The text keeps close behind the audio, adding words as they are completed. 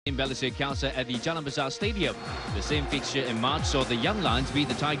in Balestier Khalsa at the Jalan Besar Stadium. The same fixture in March saw the Young Lions beat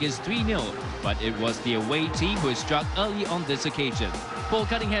the Tigers 3-0, but it was the away team who struck early on this occasion. Paul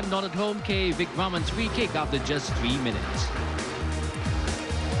Cunningham not at home, Vic Raman's free kick after just 3 minutes.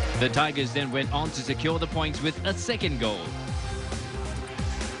 The Tigers then went on to secure the points with a second goal.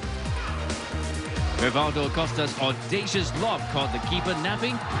 Rivaldo Costa's audacious lob caught the keeper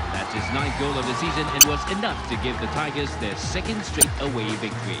napping. That's his 9th goal of the season and was enough to give the Tigers their second straight away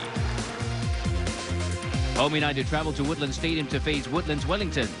victory. Home United travelled to Woodlands Stadium to face Woodlands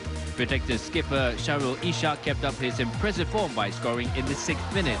Wellington. Protected skipper Sharul Ishak kept up his impressive form by scoring in the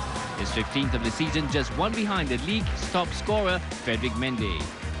 6th minute. His 15th of the season, just one behind the league's top scorer, Frederick Mendy.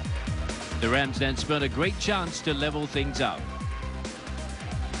 The Rams then spurred a great chance to level things up.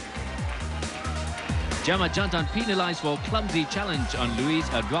 Jama Jantan penalised for clumsy challenge on Luis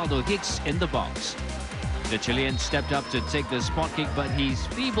Eduardo Hicks in the box. The Chilean stepped up to take the spot kick, but his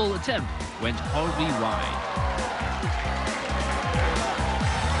feeble attempt went horribly wide.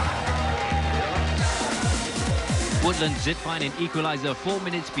 Woodlands did find an equaliser 4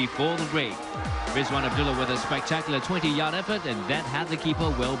 minutes before the break. Rizwan Abdullah with a spectacular 20-yard effort, and that had the keeper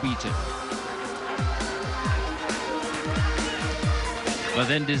well beaten. But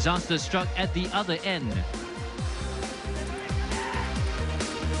then disaster struck at the other end.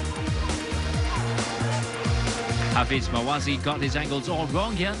 Hafiz Mawazi got his angles all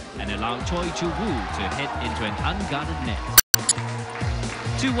wrong here and allowed Choi Chu-woo to head into an unguarded net.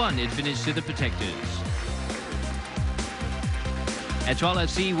 2-1 it finished to the Protectors. Etoile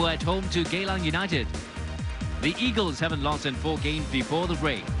FC were at home to Geylang United. The Eagles haven't lost in 4 games before the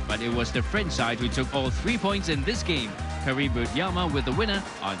break, but it was the French side who took all 3 points in this game. Karim Budyama with the winner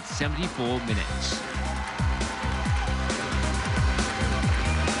on 74 minutes.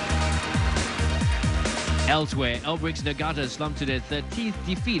 Elsewhere, Elbricks Nagata slumped to their 13th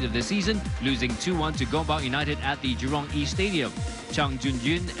defeat of the season, losing 2-1 to Gombak United at the Jurong East Stadium. Chang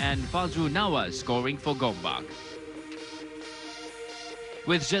Jun-yun and Fazrul Nawa scoring for Gombak.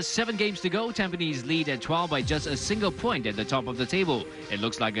 With just 7 games to go, Tampines lead at 12 by just a single point at the top of the table. It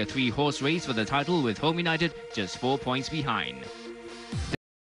looks like a 3-horse race for the title, with Home United just 4 points behind.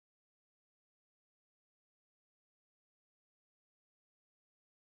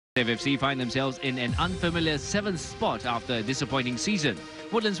 FFC find themselves in an unfamiliar 7th spot after a disappointing season.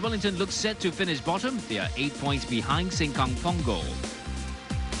 Woodlands Wellington looks set to finish bottom. They are 8 points behind Sengkang Punggol.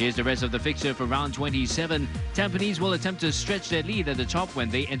 Here's the rest of the fixture for round 27. Tampines will attempt to stretch their lead at the top when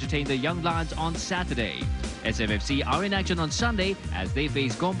they entertain the Young Lions on Saturday. SFFC are in action on Sunday as they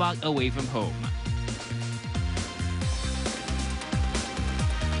face Gombak away from home.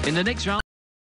 In the next round,